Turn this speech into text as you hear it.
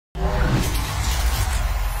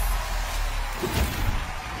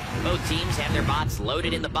Both teams have their bots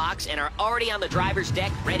loaded in the box and are already on the driver's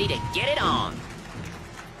deck, ready to get it on.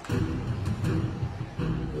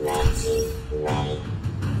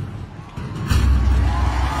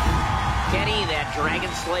 Kenny, that Dragon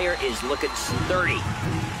Slayer is looking sturdy.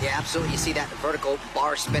 Yeah, absolutely. You see that vertical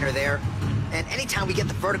bar spinner there. And anytime we get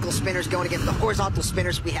the vertical spinners going against the horizontal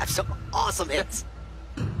spinners, we have some awesome hits.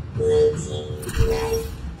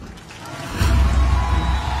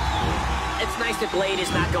 It's nice that Blade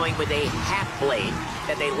is not going with a half blade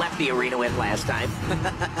that they left the arena with last time.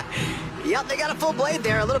 Yep, they got a full blade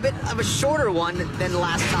there, a little bit of a shorter one than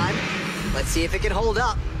last time. Let's see if it can hold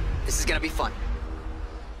up. This is gonna be fun.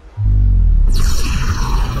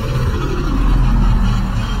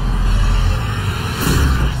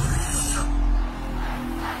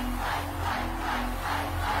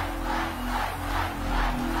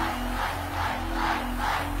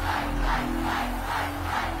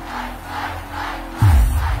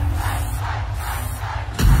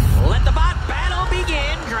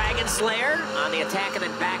 Slayer on the attack and then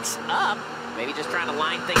backs up. Maybe just trying to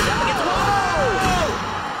line things up against... Whoa!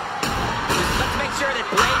 Let's make sure that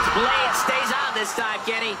Blade's blade stays on this time,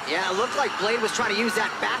 Kenny. Yeah, it looked like Blade was trying to use that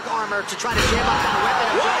back armor to try to jam up that weapon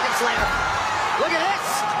of Dragon Slayer. Look at this!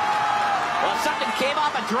 Well, something came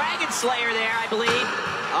off a Dragon Slayer there, I believe.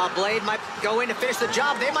 Blade might go in to finish the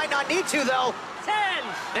job. They might not need to, though. 10.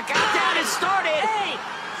 The countdown has started.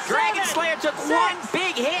 8. Dragon Slayer took 1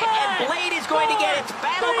 big hit, and Blade is going to get its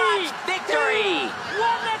BattleBots victory. 1,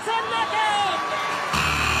 that's a knockout!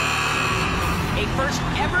 A first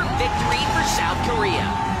ever victory for South Korea.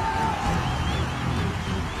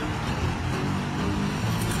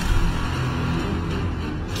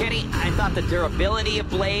 Kenny, I thought the durability of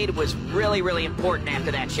Blade was really, really important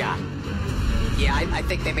after that shot. Yeah, I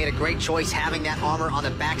think they made a great choice having that armor on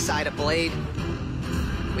the backside of Blade.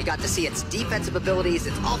 We got to see its defensive abilities,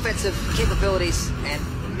 its offensive capabilities, and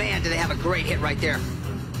man, do they have a great hit right there.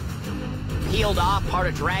 Peeled off part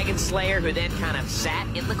of Dragon Slayer, who then kind of sat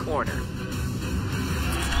in the corner.